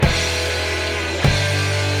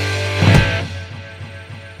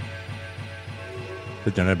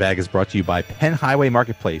The Donut Bag is brought to you by Penn Highway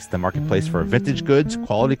Marketplace, the marketplace for vintage goods,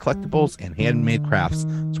 quality collectibles, and handmade crafts.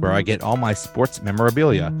 It's where I get all my sports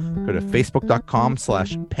memorabilia. Go to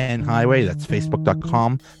facebook.com/Penn Highway. That's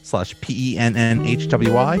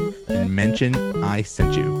facebook.com/PENNHWY and mention I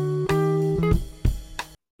sent you.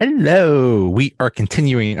 Hello. We are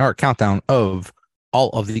continuing our countdown of all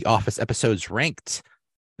of the Office episodes ranked.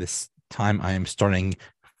 This time I am starting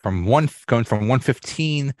going from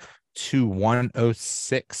 115 to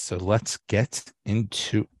 106. So let's get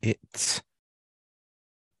into it.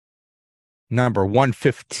 Number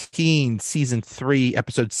 115, season 3,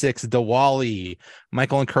 episode 6, Diwali.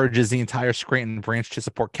 Michael encourages the entire Scranton branch to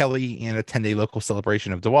support Kelly and attend a local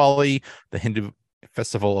celebration of Diwali, the Hindu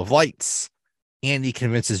festival of lights. Andy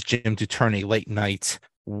convinces Jim to turn a late night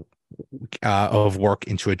of work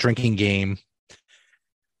into a drinking game.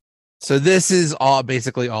 So this is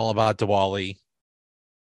basically all about Diwali.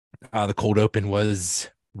 The cold open was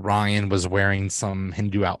Ryan was wearing some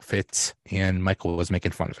Hindu outfit and Michael was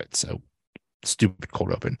making fun of it. So stupid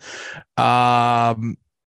cold open. Yeah,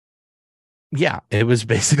 it was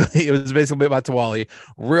basically about Diwali.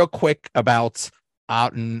 Real quick about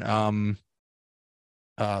out in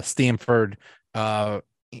Stamford.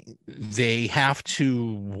 They have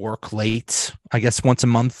to work late, I guess once a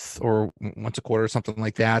month or once a quarter or something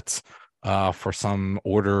like that, for some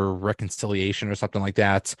order reconciliation or something like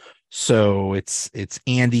that. So it's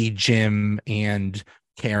Andy, Jim, and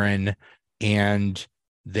Karen, and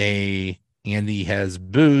Andy has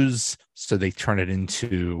booze, so they turn it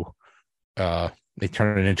into a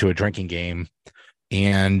drinking game,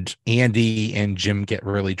 and Andy and Jim get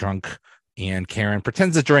really drunk, and Karen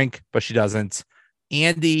pretends to drink, but she doesn't.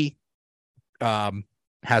 Andy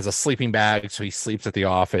has a sleeping bag, so he sleeps at the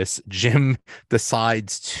office. Jim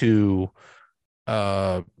decides to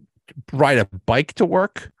ride a bike to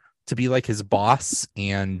work to be like his boss,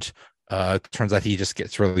 and turns out he just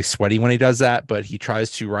gets really sweaty when he does that, but he tries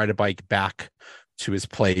to ride a bike back to his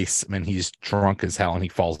place and he's drunk as hell and he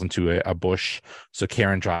falls into a bush, so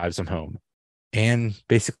Karen drives him home. And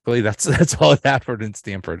basically that's all that happened in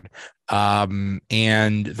Stamford.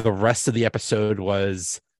 And the rest of the episode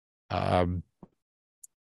was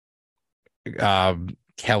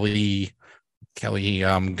Kelly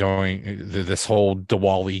going this whole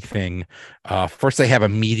Diwali thing. First they have a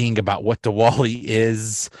meeting about what Diwali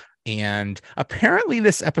is, and apparently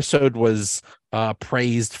this episode was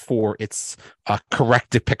praised for its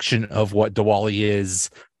correct depiction of what Diwali is,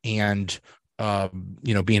 and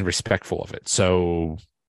being respectful of it. So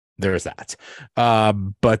there's that.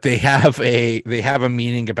 But they have a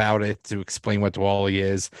meeting about it to explain what Diwali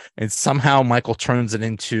is, and somehow Michael turns it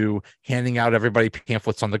into handing out everybody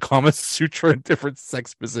pamphlets on the Kama Sutra in different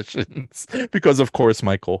sex positions because of course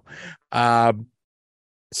Michael.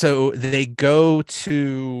 So they go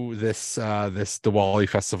to this Diwali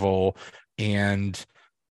festival, and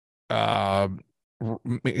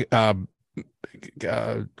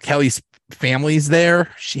Kelly's family's there.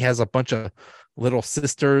 She has a bunch of little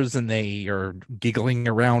sisters and they are giggling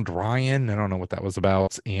around Ryan. I don't know what that was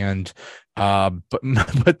about. And but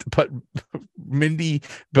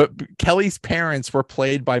Kelly's parents were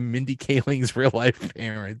played by Mindy Kaling's real life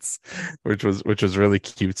parents, which was really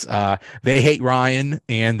cute. They hate Ryan,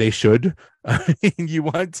 and they should.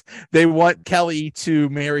 They want Kelly to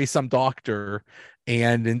marry some doctor,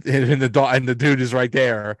 and the dude is right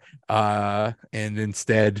there, and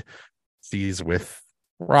instead she's with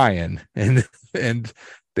Ryan, and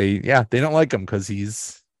they don't like him because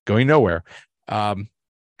he's going nowhere. Kind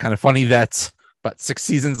of funny that about 6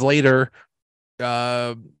 seasons later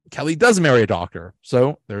Kelly does marry a doctor,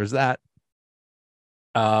 so there's that.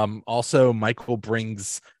 Also Michael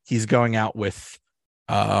he's going out with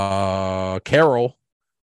Carol,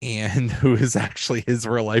 and who is actually his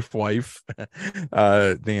real life wife,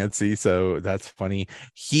 Nancy. So that's funny.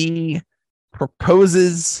 He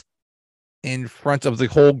proposes in front of the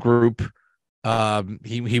whole group.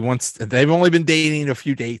 They've only been dating a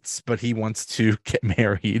few dates, but he wants to get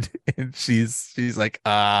married, and she's like,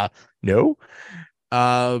 no.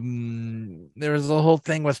 There's a whole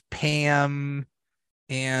thing with Pam,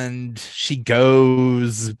 and she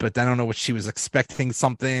goes, but I don't know what she was expecting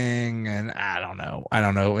something, and I don't know.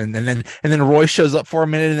 And then Roy shows up for a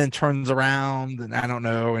minute and then turns around, and I don't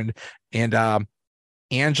know. And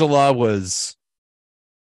Angela was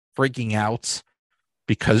freaking out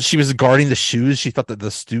because she was guarding the shoes. She thought that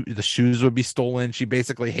the shoes would be stolen. She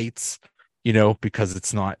basically hates, because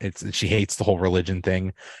she hates the whole religion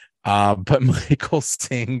thing. But Michael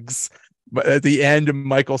sings, but at the end,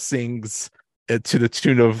 Michael sings to the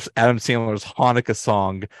tune of Adam Sandler's Hanukkah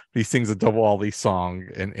song. He sings a Diwali song,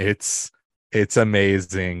 and it's It's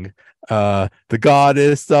amazing. The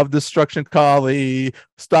goddess of destruction, Kali,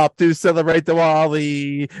 stop to celebrate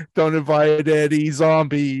Diwali. Don't invite any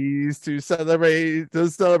zombies to celebrate the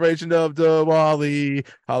celebration of Diwali.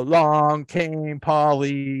 How long came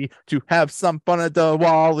Polly to have some fun at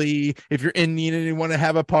Diwali? If you're Indian and you want to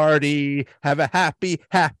have a party, have a happy,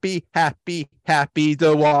 happy, happy, happy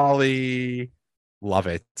Diwali. Love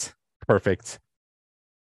it. Perfect.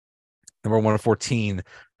 Number 114,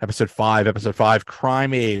 episode 5,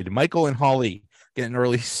 Crime Aid. Michael and Holly get an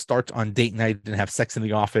early start on date night and have sex in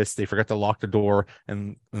the office. They forget to lock the door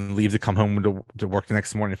and leave to come home to work the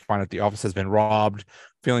next morning and find out the office has been robbed.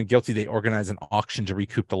 Feeling guilty, they organize an auction to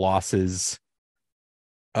recoup the losses.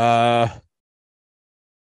 That's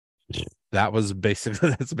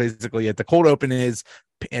basically it. The cold open is,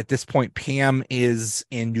 at this point, Pam is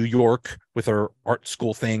in New York with her art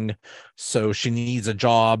school thing, so she needs a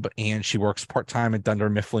job, and she works part-time at Dunder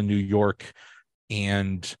Mifflin, New York,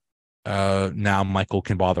 and now Michael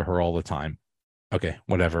can bother her all the time. Okay,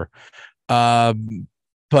 whatever.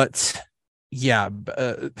 But yeah,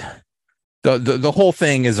 the whole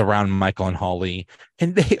thing is around Michael and Holly,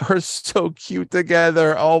 and they are so cute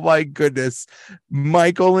together. Oh my goodness.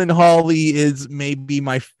 Michael and Holly is maybe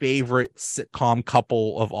my favorite sitcom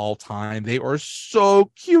couple of all time. They are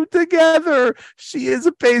so cute together. She is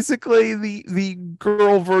basically the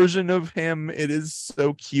girl version of him. It is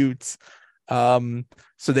so cute. So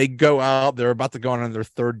they go out, they're about to go on their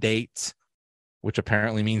third date, which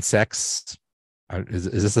apparently means sex. Is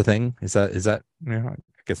this a thing? Is that I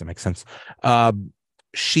guess it makes sense.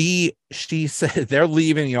 She said they're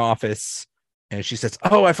leaving the office, and she says,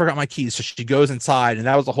 "Oh, I forgot my keys." So she goes inside, and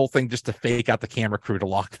that was the whole thing, just to fake out the camera crew to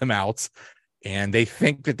lock them out. And they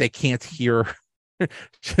think that they can't hear.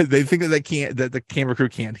 They think that the camera crew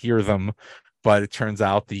can't hear them, but it turns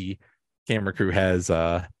out the camera crew has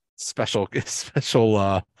special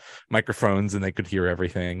microphones, and they could hear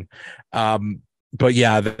everything. But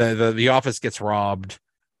yeah, the office gets robbed,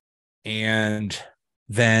 and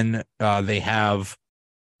then they have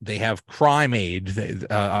Crime Aid,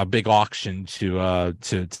 a big auction to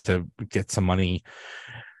get some money,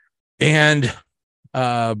 and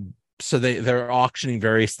so they're auctioning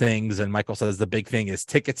various things, and Michael says the big thing is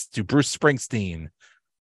tickets to Bruce Springsteen.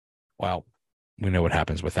 Well, we know what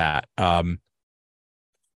happens with that.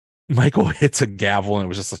 Michael hits a gavel, and it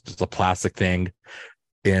was just a plastic thing.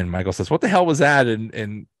 And Michael says, "What the hell was that?"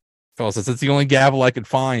 And Phil says, "It's the only gavel I could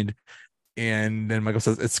find." And then Michael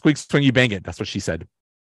says, "It squeaks when you bang it." That's what she said.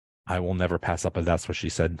 I will never pass up a "that's what she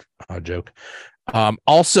said" joke.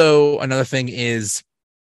 Also, another thing is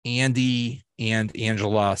Andy and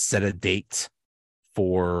Angela set a date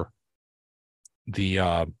for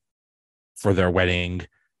their wedding,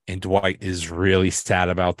 and Dwight is really sad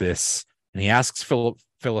about this, and he asks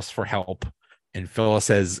Phyllis for help. And Phyllis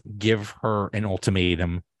says, give her an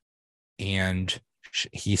ultimatum. And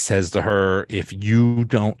he says to her, if you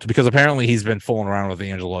don't, because apparently he's been fooling around with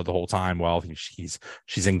Angela the whole time while she's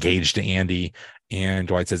engaged to Andy. And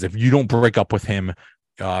Dwight says, if you don't break up with him,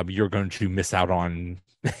 you're going to miss out on,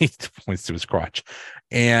 he points to his crotch.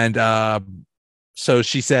 And so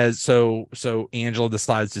she says, so Angela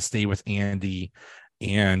decides to stay with Andy,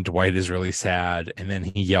 and Dwight is really sad. And then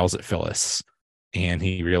he yells at Phyllis, and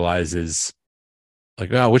he realizes,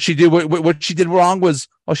 like, oh, what she did wrong was,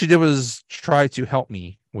 all she did was try to help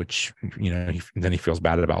me, which, then he feels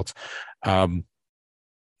bad about.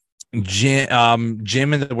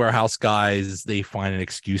 Jim and the warehouse guys, they find an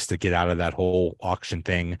excuse to get out of that whole auction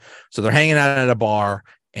thing. So they're hanging out at a bar,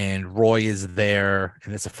 and Roy is there,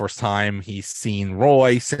 and it's the first time he's seen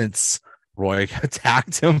Roy since Roy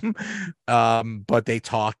attacked him. But they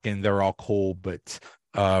talk, and they're all cool. But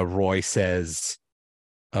Roy says,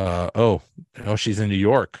 oh, she's in New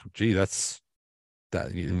York. Gee, that's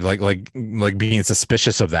that, like being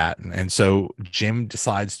suspicious of that. And so Jim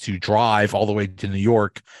decides to drive all the way to New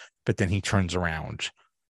York, but then he turns around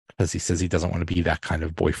because he says he doesn't want to be that kind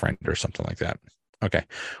of boyfriend or something like that. Okay,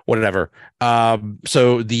 whatever.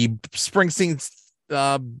 So the Springsteen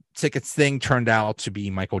tickets thing turned out to be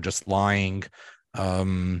Michael just lying.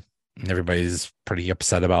 Everybody's pretty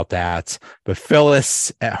upset about that. But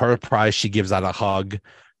Phyllis, at her prize, she gives out a hug,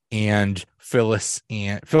 and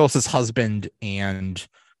Phyllis's husband and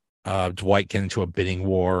Dwight get into a bidding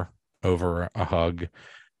war over a hug.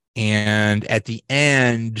 And at the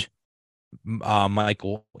end,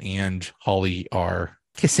 Michael and Holly are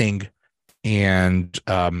kissing, and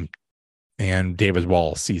David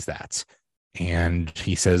Wall sees that, and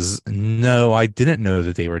he says, "No, I didn't know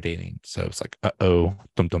that they were dating." So it's like, uh-oh,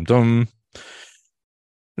 dum dum dum.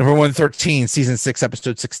 Number 113, season 6,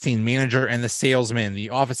 episode 16, Manager and the Salesman. The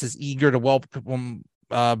office is eager to welcome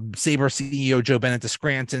Sabre CEO Jo Bennett to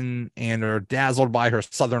Scranton and are dazzled by her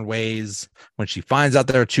southern ways. When she finds out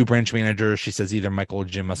there are two branch managers, she says either Michael or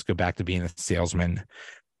Jim must go back to being a salesman.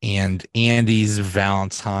 And Andy's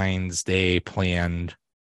Valentine's Day planned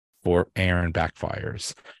for Aaron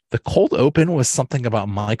backfires. The cold open was something about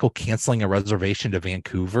Michael canceling a reservation to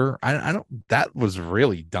Vancouver. I don't. That was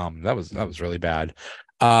really dumb. That was really bad.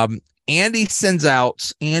 Andy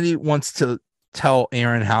wants to tell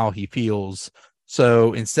Aaron how he feels.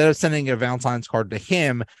 So instead of sending a Valentine's card to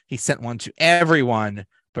him, he sent one to everyone.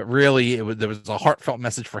 But really, there was a heartfelt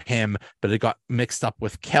message for him, but it got mixed up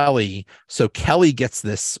with Kelly. So Kelly gets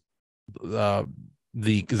this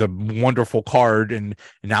the wonderful card, and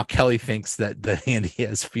now Kelly thinks that Andy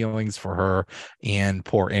has feelings for her, and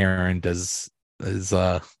poor Aaron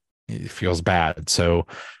feels bad. So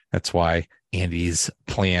that's why Andy's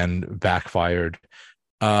plan backfired.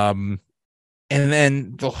 And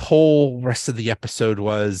then the whole rest of the episode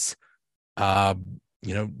was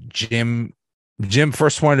Jim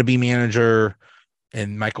first wanted to be manager,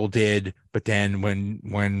 and Michael did, but then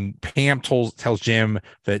when Pam tells Jim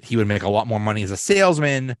that he would make a lot more money as a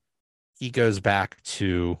salesman, he goes back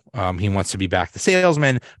to he wants to be back the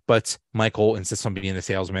salesman, but Michael insists on being the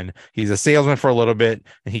salesman. He's a salesman for a little bit,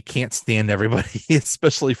 and he can't stand everybody,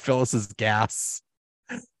 especially Phyllis's gas.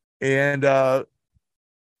 And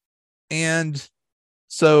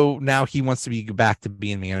so now he wants to be back to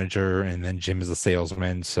being manager, and then Jim is a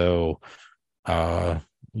salesman. So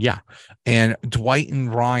yeah. And Dwight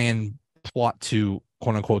and Ryan plot to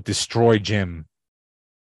quote unquote destroy Jim.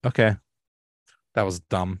 Okay. That was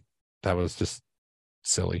dumb. That was just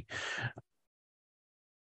silly.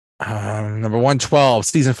 Number 112,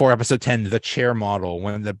 season 4, episode 10, The Chair Model.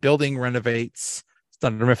 When the building renovates,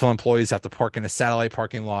 Thunder Mifflin employees have to park in a satellite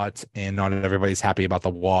parking lot, and not everybody's happy about the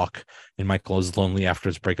walk. And Michael is lonely after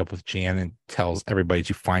his breakup with Jan and tells everybody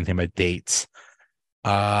to find him a date.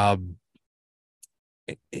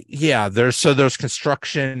 Yeah, there's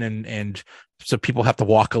construction, and so people have to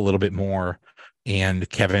walk a little bit more, and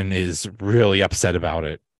Kevin is really upset about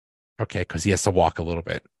it. Okay, because he has to walk a little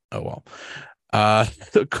bit. Oh well.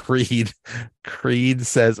 Creed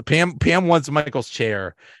says Pam wants Michael's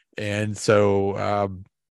chair, and so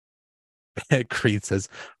Creed says,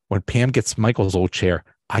 when Pam gets Michael's old chair,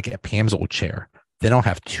 I get Pam's old chair. They don't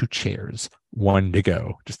have two chairs, one to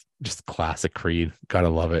go. Just classic Creed. Gotta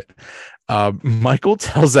love it. Michael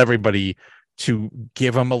tells everybody to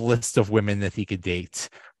give him a list of women that he could date.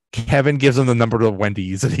 Kevin gives him the number to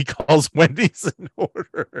Wendy's, and he calls Wendy's in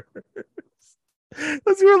order.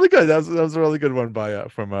 That's really good. That was a really good one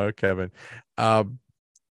from Kevin.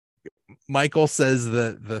 Michael says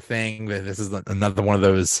the thing that this is another one of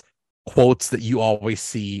those quotes that you always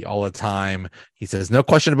see all the time. He says, "No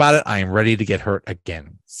question about it, I am ready to get hurt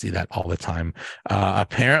again." See that all the time.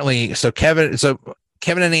 Apparently, so Kevin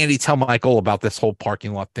and Andy tell Michael about this whole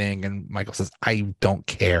parking lot thing, and Michael says, "I don't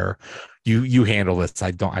care. You handle this.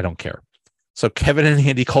 I don't care." So Kevin and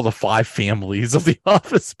Andy call the 5 families of the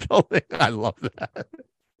office building. I love that.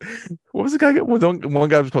 What was the guy? One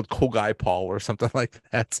guy was called Cool Guy Paul or something like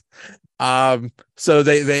that. So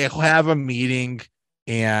they have a meeting,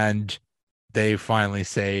 and they finally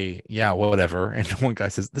say, yeah, whatever. And one guy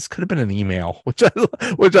says, this could have been an email, which I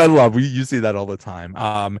love. You see that all the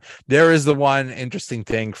time. There is the one interesting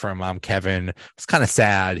thing from Kevin. It's kind of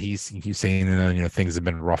sad. He's saying, things have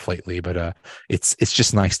been rough lately, but it's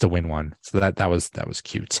just nice to win one. So that was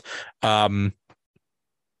cute. Pam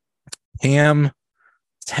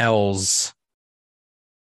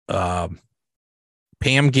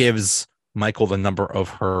gives Michael the number of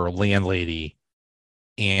her landlady,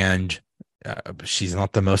 and she's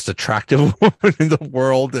not the most attractive woman in the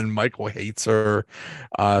world, and Michael hates her.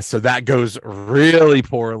 So that goes really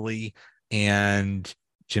poorly. And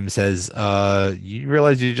Jim says, you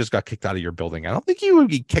realize you just got kicked out of your building. I don't think you would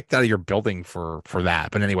be kicked out of your building for that.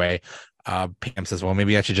 But anyway, Pam says, well,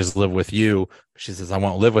 maybe I should just live with you. She says, I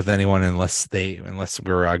won't live with anyone unless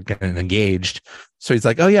we're getting engaged. So he's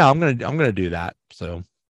like, oh yeah, I'm gonna do that. So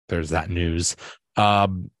there's that news.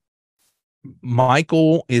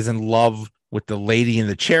 Michael is in love with the lady in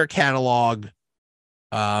the chair catalog.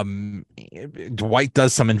 Dwight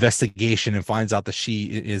does some investigation and finds out that she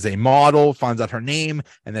is a model, finds out her name,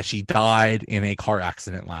 and that she died in a car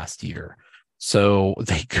accident last year. So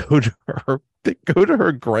they go to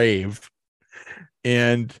her grave,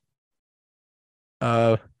 and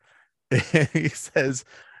he says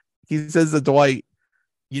to Dwight,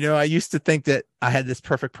 I used to think that I had this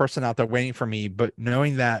perfect person out there waiting for me, but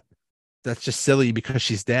knowing that that's just silly because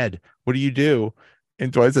she's dead. What do you do?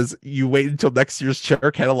 And Dwight says, you wait until next year's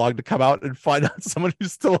chair catalog to come out and find out someone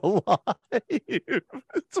who's still alive.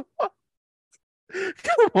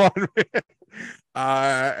 Come on, man.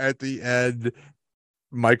 At the end,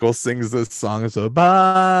 Michael sings this song. So,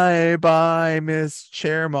 bye, bye, Miss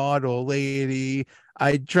Chair Model Lady.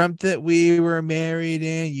 I dreamt that we were married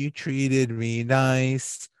and you treated me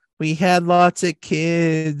nice. We had lots of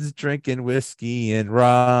kids drinking whiskey and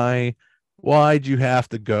rye. Why'd you have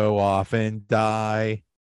to go off and die?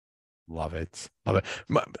 Love it. Love it.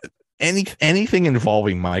 Anything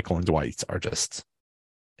involving Michael and Dwight are just,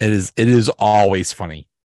 it is always funny.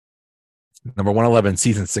 Number 111,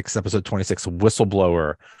 season 6, episode 26,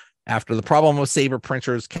 Whistleblower. After the problem with Saber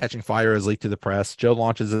printers catching fire is leaked to the press, Joe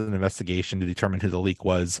launches an investigation to determine who the leak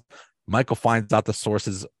was. Michael finds out the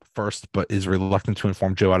sources first, but is reluctant to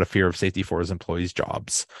inform Joe out of fear of safety for his employees'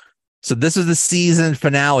 jobs. So this is the season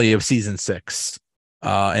finale of season 6.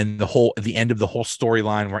 And the end of the whole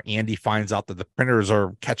storyline where Andy finds out that the printers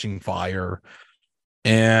are catching fire.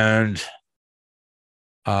 And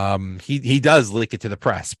he does leak it to the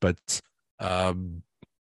press, but Pam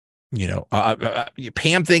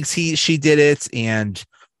thinks she did it, and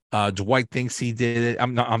Dwight thinks he did it.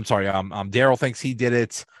 Daryl thinks he did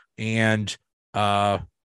it, and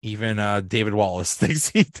even David Wallace thinks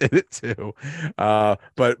he did it too.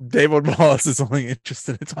 But David Wallace is only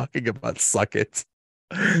interested in talking about Suck It.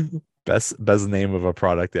 Best name of a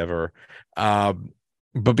product ever.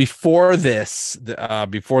 But before this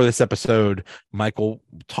episode, Michael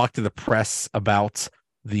talked to the press about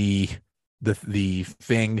the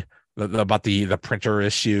thing about the printer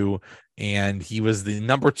issue, and he was the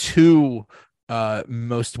number 2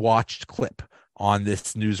 most watched clip on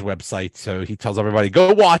this news website. So he tells everybody,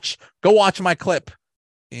 go watch my clip,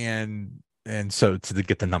 and so to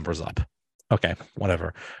get the numbers up. Okay,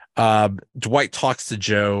 whatever. Dwight talks to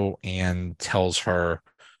Joe and tells her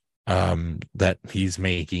that he's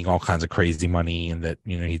making all kinds of crazy money, and that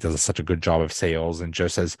he does such a good job of sales. And Joe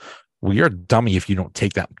says, well, you're a dummy if you don't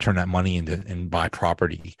turn that money into and buy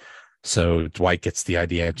property. So Dwight gets the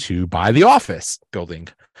idea to buy the office building.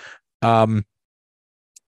 Why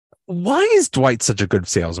is Dwight such a good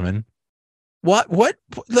salesman? What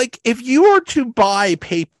like, if you were to buy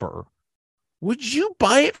paper, would you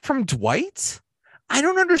buy it from Dwight? I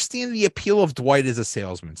don't understand the appeal of Dwight as a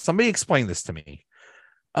salesman. Somebody explain this to me.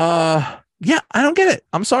 Yeah, I don't get it.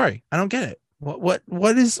 I'm sorry. I don't get it. What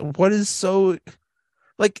is so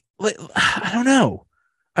like I don't know.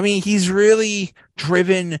 I mean, he's really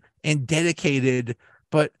driven and dedicated,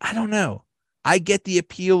 but I don't know. I get the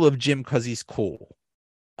appeal of Jim because he's cool.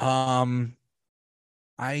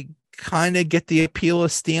 I kind of get the appeal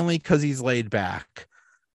of Stanley because he's laid back.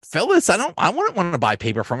 Phyllis, I wouldn't want to buy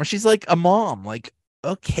paper from her. She's like a mom. Like,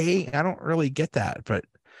 okay, I don't really get that. But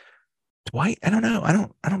Dwight, I don't know.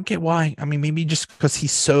 I don't get why. I mean, maybe just because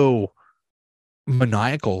he's so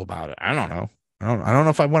maniacal about it. I don't know. I don't know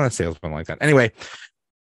if I want a salesman like that. Anyway,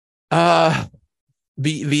 they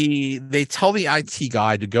tell the IT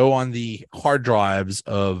guy to go on the hard drives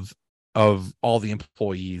of all the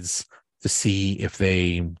employees to see if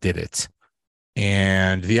they did it.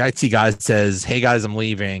 And the IT guy says, hey guys, I'm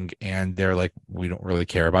leaving. And they're like, we don't really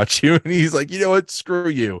care about you. And he's like, you know what? Screw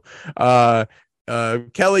you.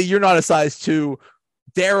 Kelly, you're not a size 2.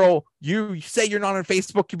 Daryl, you say you're not on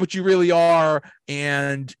Facebook, but you really are.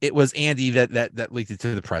 And it was Andy that leaked it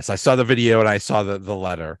to the press. I saw the video and I saw the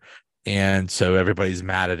letter. And so everybody's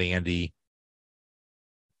mad at Andy.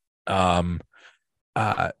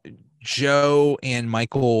 Joe and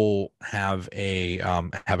Michael have a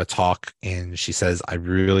talk, and she says, I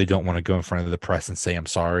really don't want to go in front of the press and say I'm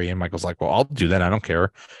sorry. And Michael's like, well, I'll do that. I don't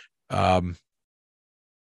care.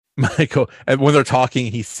 Michael, and when they're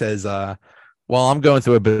talking, he says, well, I'm going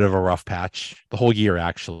through a bit of a rough patch the whole year,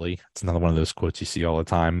 actually. It's another one of those quotes you see all the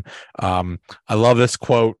time. I love this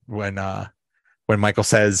quote when Michael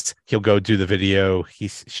says he'll go do the video. She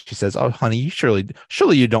says, oh, honey, you surely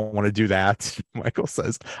you don't want to do that. Michael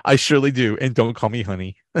says, I surely do. And don't call me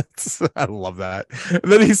honey. I love that.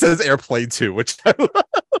 And then he says airplane too, which I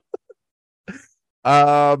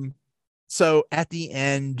love. So at the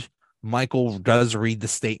end, Michael does read the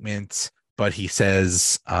statement, but he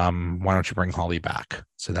says, why don't you bring Holly back?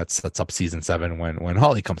 So that's up season 7 when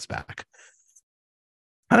Holly comes back.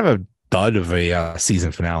 Kind of a dud of a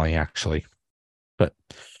season finale, actually. But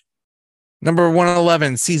number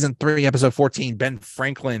 111, season 3, episode 14, Ben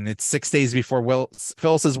Franklin. It's 6 days before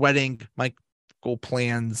Phyllis's wedding. Michael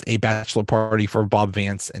plans a bachelor party for Bob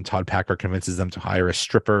Vance, and Todd Packer convinces them to hire a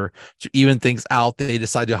stripper. To even things out, they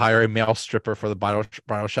decide to hire a male stripper for the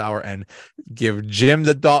bridal shower and give Jim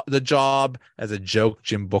the job. As a joke,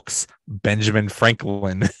 Jim books Benjamin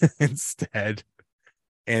Franklin instead.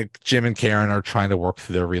 And Jim and Karen are trying to work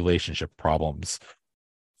through their relationship problems.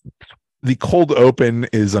 The cold open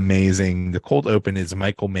is amazing. The cold open is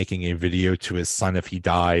Michael making a video to his son if he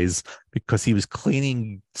dies, because he was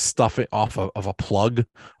cleaning stuff off of a plug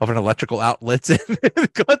of an electrical outlet and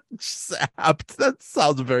it got zapped. That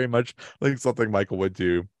sounds very much like something Michael would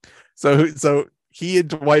do. So he and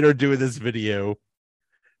Dwight are doing this video,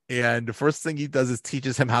 and the first thing he does is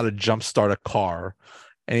teaches him how to jumpstart a car.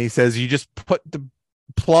 And he says, you just put the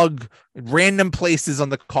plug random places on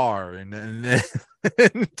the car, and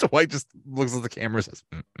and Dwight just looks at the camera and says,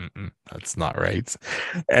 that's not right.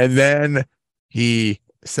 And then he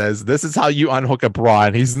says, this is how you unhook a bra.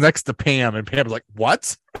 And he's next to Pam, and Pam's like,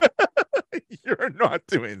 what? You're not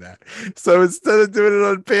doing that. So instead of doing it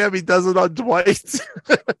on Pam, he does it on Dwight.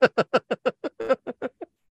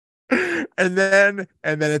 and then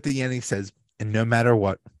at the end he says, and no matter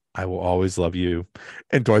what, I will always love you.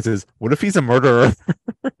 And Dwight says, what if he's a murderer?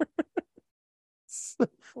 So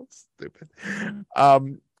stupid.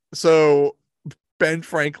 So Ben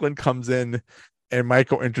Franklin comes in, and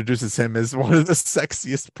Michael introduces him as one of the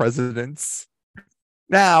sexiest presidents.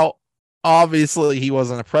 Now, obviously, he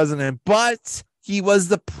wasn't a president, but he was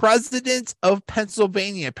the president of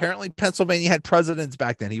Pennsylvania. Apparently, Pennsylvania had presidents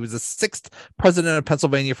back then. He was the 6th president of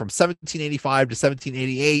Pennsylvania from 1785 to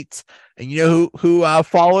 1788. And you know who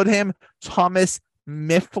followed him? Thomas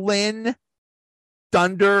Mifflin.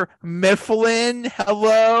 Dunder Mifflin.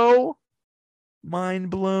 Hello. Mind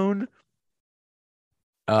blown.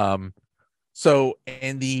 So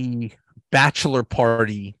in the bachelor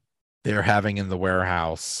party they're having in the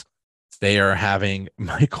warehouse, they are having,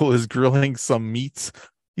 Michael is grilling some meat.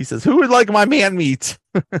 He says, who would like my man meat?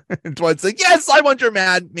 And Dwight's like, yes, I want your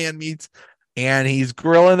man meat. And he's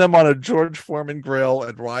grilling them on a George Foreman grill.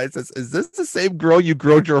 And Ryan says, is this the same grill you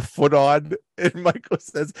grilled your foot on? And Michael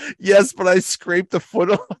says, yes, but I scraped the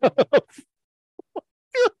foot off.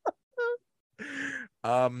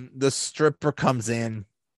 The stripper comes in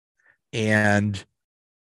and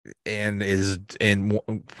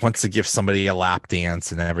wants to give somebody a lap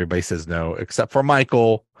dance, and everybody says no except for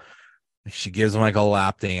Michael. She gives Michael a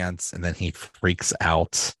lap dance, and then he freaks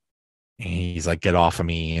out, and he's like, get off of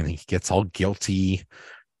me, and he gets all guilty,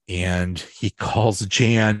 and he calls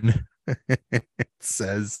Jan.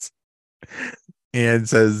 says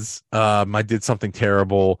I did something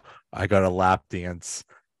terrible, I got a lap dance.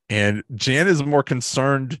 And Jan is more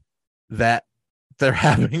concerned that they're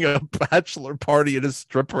having a bachelor party at a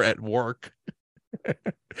stripper at work.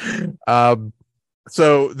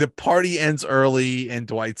 So the party ends early, and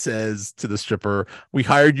Dwight says to the stripper, we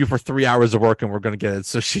hired you for 3 hours of work and we're going to get it.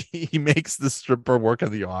 So he makes the stripper work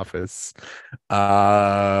in the office.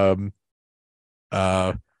 Angela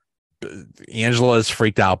is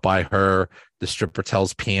freaked out by her. The stripper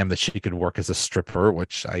tells Pam that she could work as a stripper,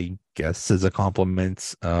 which I guess is a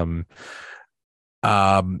compliment.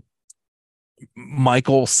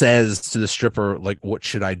 Michael says to the stripper, like, what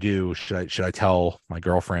should I do? Should I tell my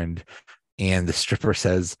girlfriend? And the stripper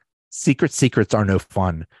says, secrets are no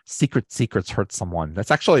fun. Secrets hurt someone.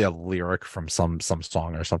 That's actually a lyric from some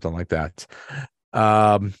song or something like that.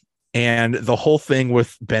 And the whole thing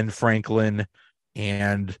with Ben Franklin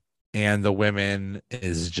and the women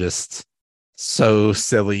is just so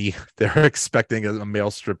silly. They're expecting a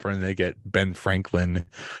male stripper, and they get Ben Franklin.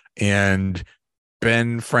 And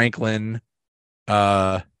Ben Franklin,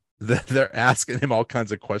 they're asking him all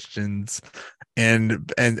kinds of questions,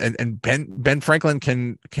 and Ben Franklin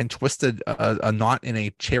can twist a knot in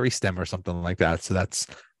a cherry stem or something like that. So that's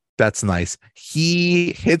nice.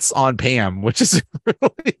 He hits on Pam, which is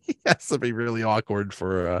really has to be really awkward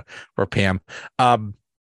for Pam.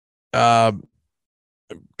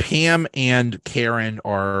 Pam and Karen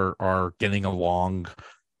are getting along,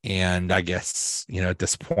 and I guess, at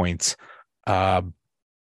this point,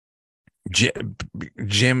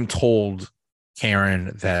 Jim told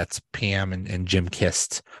Karen that Pam and Jim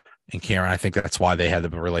kissed, and Karen, I think that's why they had the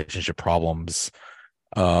relationship problems.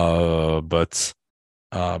 Yeah.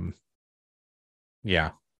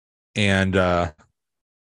 And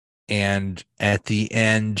at the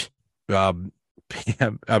end,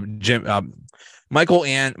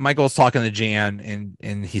 Michael's talking to Jan,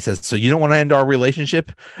 and he says, so you don't want to end our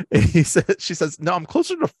relationship? And she says, no, I'm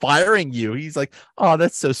closer to firing you. He's like, oh,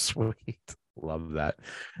 that's so sweet. Love that.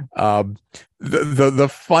 The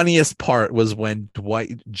funniest part was when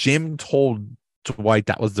Jim told Dwight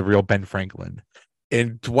that was the real Ben Franklin.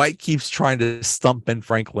 And Dwight keeps trying to stump Ben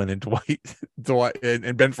Franklin, and Dwight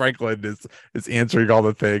and Ben Franklin is answering all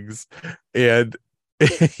the things, and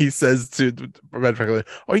he says to Ben Franklin,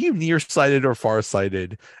 "Are you nearsighted or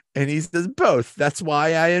farsighted?" And he says, "Both. That's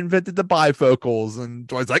why I invented the bifocals." And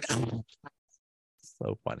Dwight's like,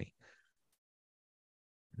 so funny.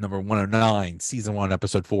 Number 109, season 1,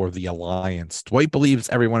 episode 4 of The Alliance. Dwight believes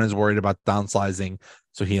everyone is worried about downsizing,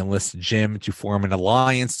 so he enlists Jim to form an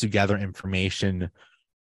alliance to gather information.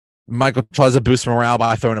 Michael tries to boost morale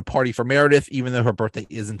by throwing a party for Meredith, even though her birthday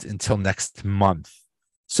isn't until next month.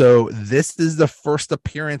 So this is the first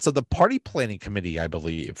appearance of the party planning committee, I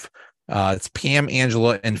believe. It's Pam,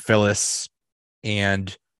 Angela, and Phyllis.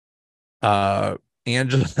 And Angela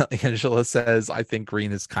says, "I think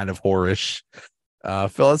green is kind of whorish."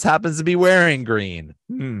 Phyllis happens to be wearing green.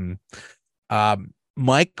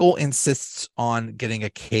 Michael insists on getting a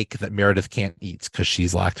cake that Meredith can't eat because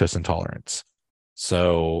she's lactose intolerant.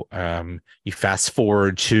 So you fast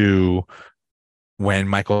forward to when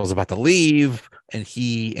Michael's about to leave, and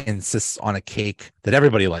he insists on a cake that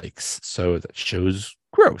everybody likes. So that shows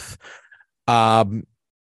growth.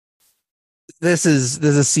 This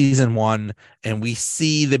is season 1, and we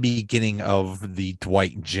see the beginning of the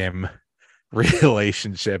Dwight Jim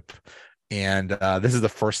relationship. And this is the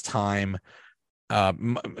first time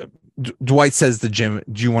Dwight says to Jim,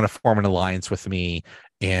 "Do you want to form an alliance with me?"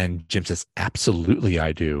 And Jim says, "Absolutely,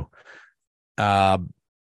 I do."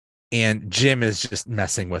 And Jim is just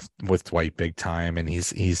messing with Dwight big time, and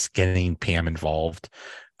he's getting Pam involved.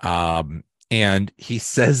 And he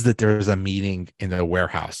says that there's a meeting in the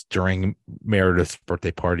warehouse during Meredith's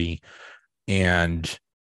birthday party, and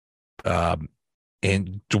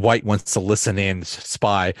Dwight wants to listen in,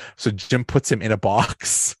 spy. So Jim puts him in a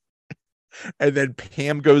box, and then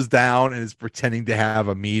Pam goes down and is pretending to have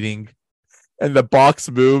a meeting, and the box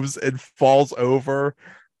moves and falls over,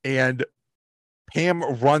 and Pam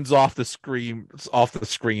runs off the screen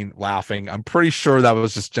laughing. I'm pretty sure that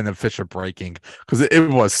was just Jenna Fisher breaking, because it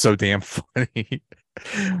was so damn funny.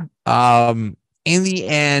 In the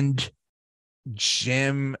end,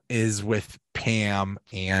 Jim is with Pam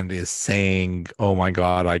and is saying, "Oh my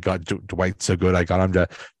God, I got Dwight so good. I got him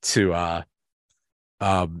to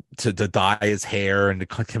dye his hair and to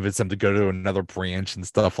convince him to go to another branch and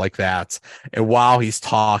stuff like that." And while he's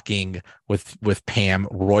talking with Pam,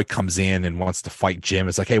 Roy comes in and wants to fight Jim.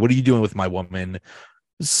 It's like, "Hey, what are you doing with my woman?"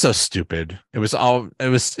 So stupid. It was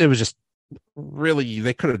just really,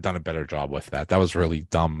 they could have done a better job with that. That was really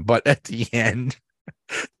dumb. But at the end,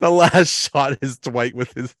 the last shot is Dwight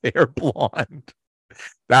with his hair blonde.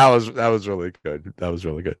 That was really good. That was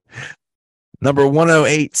really good. Number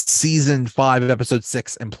 108, season 5, episode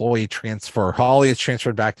 6, employee transfer. Holly is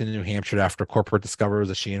transferred back to New Hampshire after corporate discovers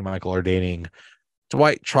that she and Michael are dating.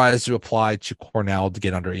 Dwight tries to apply to Cornell to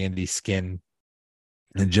get under Andy's skin,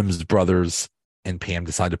 and Jim's brothers and Pam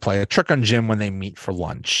decide to play a trick on Jim when they meet for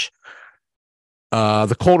lunch.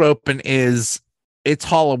 The cold open is, it's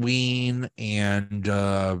Halloween, and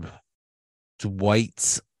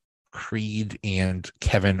Dwight, Creed, and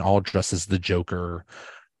Kevin all dress as the Joker.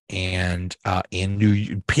 And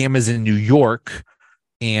Pam is in New York,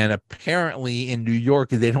 and apparently in New York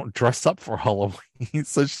they don't dress up for Halloween.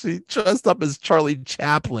 So she dressed up as Charlie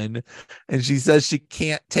Chaplin, and she says she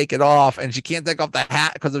can't take it off, and she can't take off the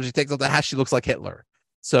hat because if she takes off the hat, she looks like Hitler.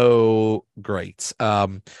 So great.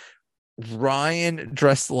 Ryan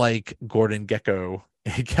dressed like Gordon Gekko.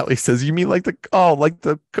 And Kelly says, "You mean like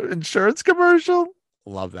the insurance commercial?"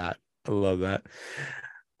 Love that. I love that.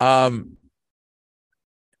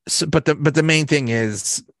 So, but the main thing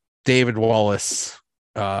is David Wallace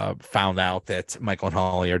found out that Michael and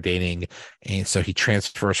Holly are dating, and so he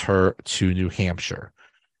transfers her to New Hampshire.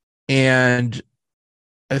 And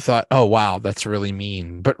I thought, oh wow, that's really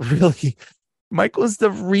mean. But really, Michael is the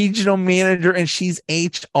regional manager and she's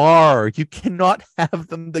HR. You cannot have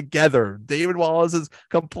them together. David Wallace is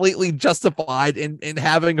completely justified in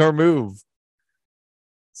having her move.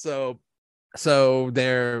 So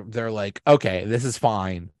they're like, "Okay, this is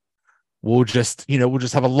fine. We'll just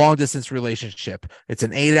have a long distance relationship. It's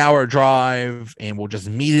an 8-hour drive, and we'll just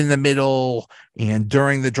meet in the middle." And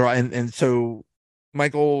during the drive, and so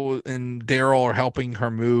Michael and Daryl are helping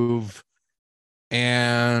her move,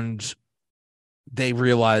 and they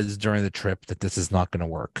realize during the trip that this is not going to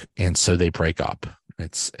work, and so they break up.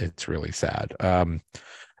 It's really sad.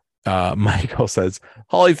 Michael says,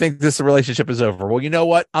 Holly thinks this relationship is over. Well, you know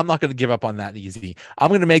what? I'm not going to give up on that easy. I'm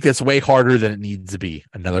going to make this way harder than it needs to be.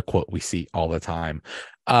 Another quote we see all the time.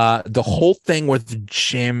 The whole thing with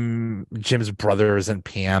Jim's brothers and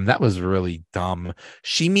Pam, that was really dumb.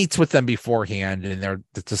 She meets with them beforehand and they're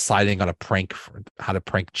deciding on how to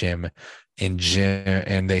prank Jim.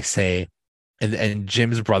 And they say, and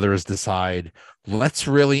Jim's brothers decide, let's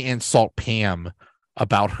really insult Pam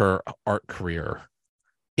about her art career,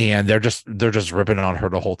 and they're just ripping on her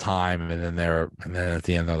the whole time, and then at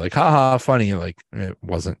the end they're like, haha, funny. Like, it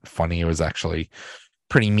wasn't funny, it was actually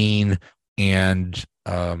pretty mean. And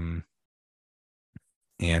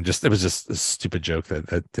just it was just a stupid joke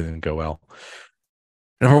that didn't go well.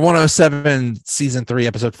 Number 107, season 3,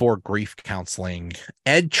 episode 4, grief counseling.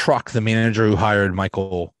 Ed Truck, the manager who hired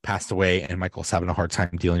Michael, passed away, and Michael's having a hard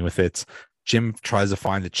time dealing with it. Jim tries to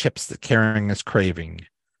find the chips that Karen is craving.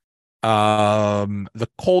 The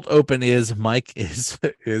cold open is Mike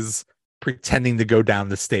is pretending to go down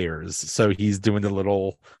the stairs, so he's doing the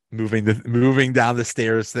little moving down the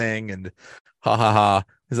stairs thing, and ha ha ha.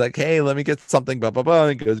 He's like, hey, let me get something, blah blah blah,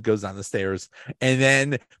 and goes down the stairs, and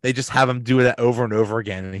then they just have him do that over and over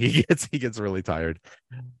again, and he gets really tired.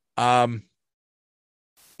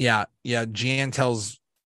 Yeah, Jan tells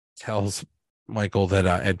Michael that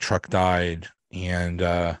Ed Truck died, and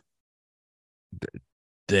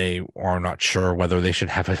they are not sure whether they should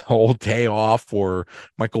have a whole day off or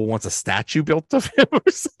Michael wants a statue built of him or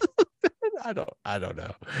something. I don't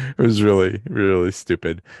know. It was really, really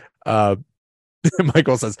stupid.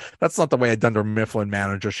 Michael says, that's not the way a Dunder Mifflin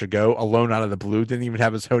manager should go. Alone out of the blue, didn't even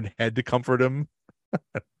have his own head to comfort him.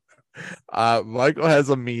 Michael has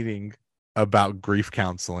a meeting about grief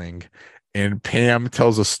counseling, and Pam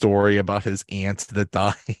tells a story about his aunt that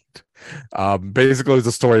died. Basically, it's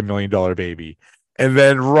a story of $1 Million Baby. And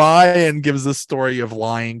then Ryan gives the story of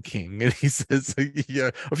Lion King, and he says,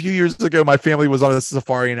 yeah, a few years ago, my family was on a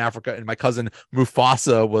safari in Africa, and my cousin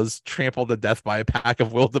Mufasa was trampled to death by a pack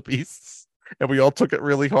of wildebeests. And we all took it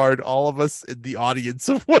really hard, all of us in the audience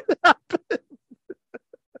of what happened.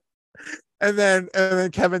 And then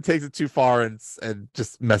Kevin takes it too far and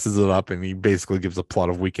just messes it up, and he basically gives a plot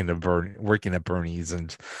of Weekend at Bernie's,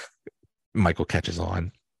 and Michael catches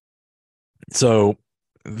on. So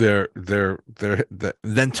then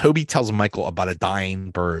Toby tells Michael about a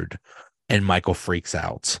dying bird, and Michael freaks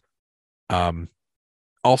out.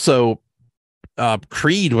 Also,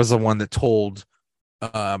 Creed was the one that told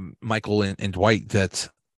Michael and Dwight that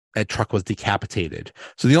Ed Truck was decapitated.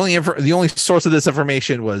 So the only source of this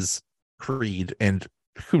information was Creed, and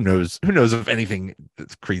who knows if anything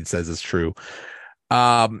that Creed says is true.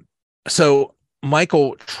 So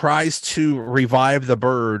Michael tries to revive the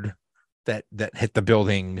bird that hit the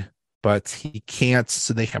building, but he can't,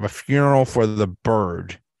 so they have a funeral for the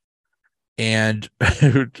bird. And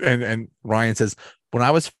and Ryan says, when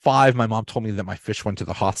I was 5, my mom told me that my fish went to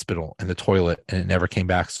the hospital and the toilet and it never came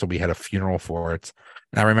back, so we had a funeral for it.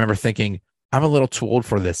 And I remember thinking, I'm a little too old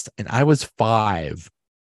for this, and I was 5.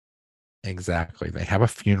 Exactly. They have a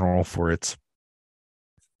funeral for it.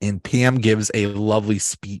 And Pam gives a lovely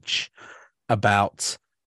speech about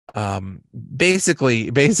basically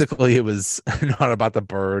it was not about the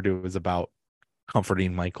bird, it was about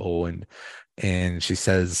comforting Michael, and she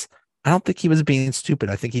says, I don't think he was being stupid.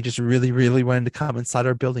 I think he just really, really wanted to come inside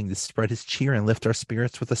our building to spread his cheer and lift our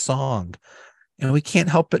spirits with a song. And we can't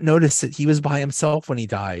help but notice that he was by himself when he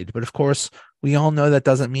died. But of course, we all know that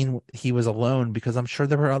doesn't mean he was alone, because I'm sure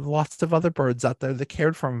there were lots of other birds out there that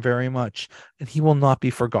cared for him very much, and he will not be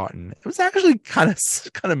forgotten. It was actually kind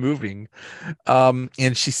of moving.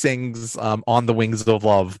 And she sings On the Wings of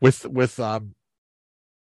Love with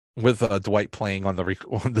Dwight playing on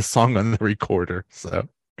the song on the recorder. So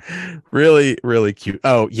really, really cute.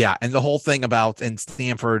 Oh yeah, and the whole thing about in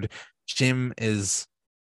Stanford, Jim is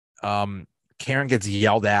Karen gets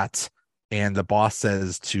yelled at, and the boss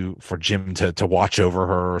says for Jim to watch over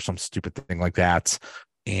her or some stupid thing like that.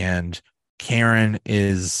 And Karen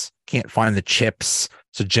can't find the chips,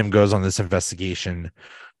 so Jim goes on this investigation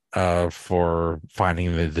for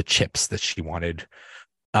finding the chips that she wanted.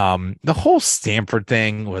 The whole Stanford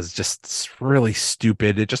thing was just really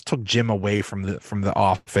stupid. It just took Jim away from the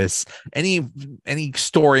office. Any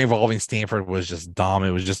story involving Stanford was just dumb.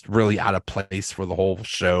 It was just really out of place for the whole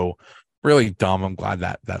show. Really dumb. I'm glad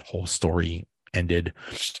that whole story ended.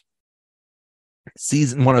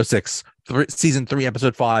 Season 106, season 3,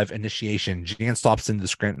 episode 5, Initiation. Jan stops into the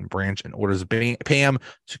Scranton branch and orders Pam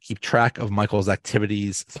to keep track of Michael's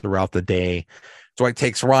activities throughout the day. Dwight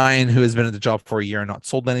takes Ryan, who has been at the job for a year and not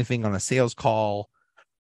sold anything, on a sales call.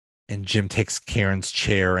 And Jim takes Karen's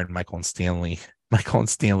chair, and Michael and Stanley Michael and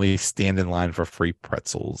Stanley stand in line for free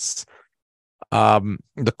pretzels.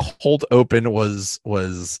 The cold open was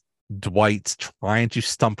Dwight trying to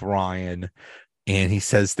stump Ryan, and he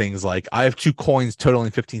says things like, "I have two coins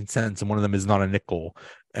totaling 15 cents, and one of them is not a nickel."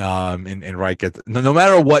 And Ryan gets, no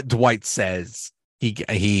matter what Dwight says,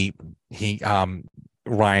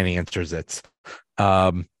 Ryan answers it.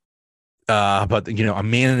 But a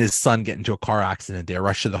man and his son get into a car accident. They're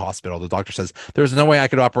rushed to the hospital. The doctor says, "There's no way I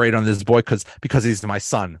could operate on this boy because he's my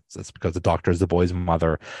son." So that's because the doctor is the boy's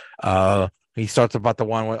mother. He starts about the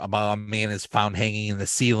one about a man is found hanging in the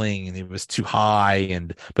ceiling and it was too high,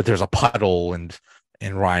 but there's a puddle, and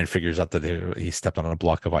Ryan figures out that he stepped on a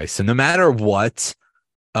block of ice. So no matter what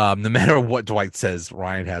Dwight says,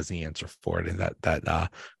 Ryan has the answer for it, and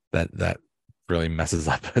that really messes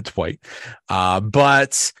up Dwight.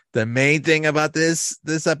 But the main thing about this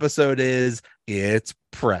episode is it's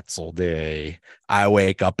pretzel day. I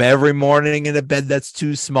wake up every morning in a bed that's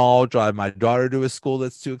too small, drive my daughter to a school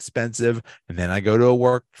that's too expensive, and then I go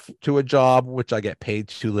to a job which I get paid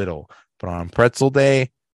too little. But on pretzel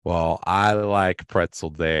day, well, I like pretzel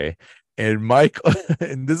day. And Michael,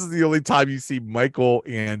 and this is the only time you see Michael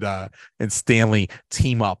and Stanley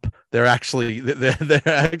team up. They're actually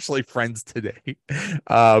friends today.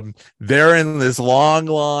 They're in this long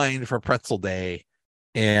line for pretzel day,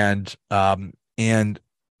 and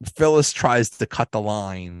Phyllis tries to cut the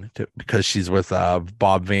line because she's with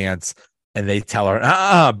Bob Vance, and they tell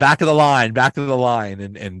her, back of the line,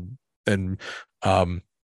 and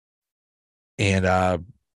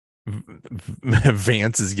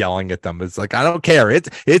Vance is yelling at them. It's like, I don't care.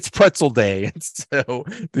 It's pretzel day. And so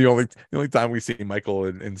the only time we see Michael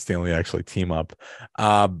and Stanley actually team up.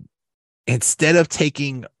 Instead of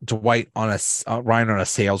taking Dwight on Ryan on a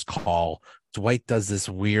sales call, Dwight does this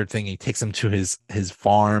weird thing. He takes him to his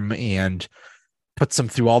farm and puts him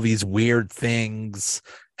through all these weird things.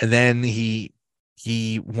 And then he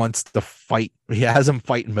wants to fight. He has him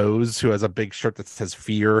fight Mose, who has a big shirt that says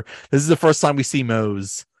fear. This is the first time we see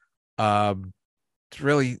Mose. It's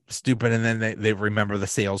really stupid. And then they remember the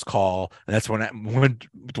sales call, and that's when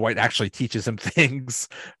Dwight actually teaches him things,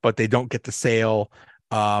 but they don't get the sale.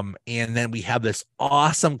 And then we have this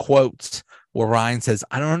awesome quote where Ryan says,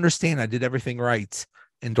 "I don't understand. I did everything right."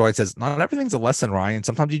 And Dwight says, "Not everything's a lesson, Ryan.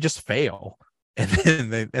 Sometimes you just fail." And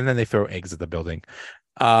then they throw eggs at the building.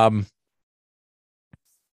 What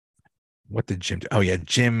did Jim do? Oh yeah,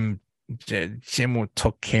 Jim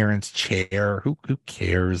took Karen's chair. Who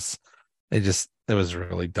cares? It was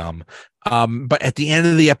really dumb. But at the end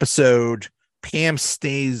of the episode, Pam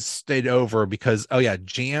stayed over because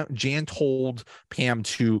Jan told Pam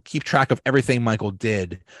to keep track of everything Michael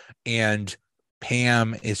did, and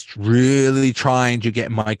Pam is really trying to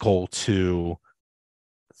get Michael to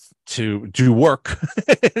do work.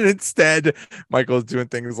 And instead, Michael's doing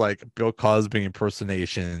things like Bill Cosby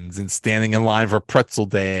impersonations and standing in line for pretzel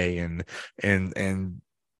day and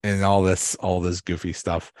all this goofy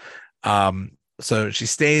stuff. So she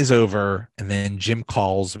stays over, and then Jim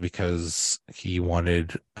calls because he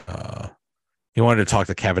wanted to talk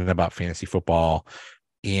to Kevin about fantasy football.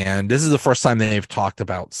 And this is the first time they've talked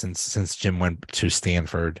about since Jim went to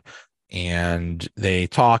Stanford. And they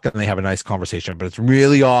talk and they have a nice conversation, but it's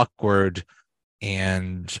really awkward.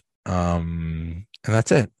 And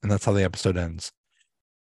that's it. And that's how the episode ends.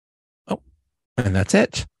 Oh, and that's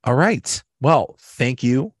it. All right. Well, thank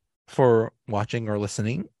you for watching or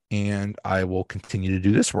listening. And I will continue to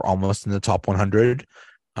do this. We're almost in the top 100.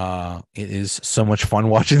 It is so much fun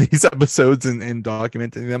watching these episodes and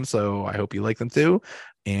documenting them. So I hope you like them too.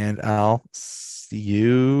 And I'll see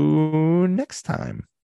you next time.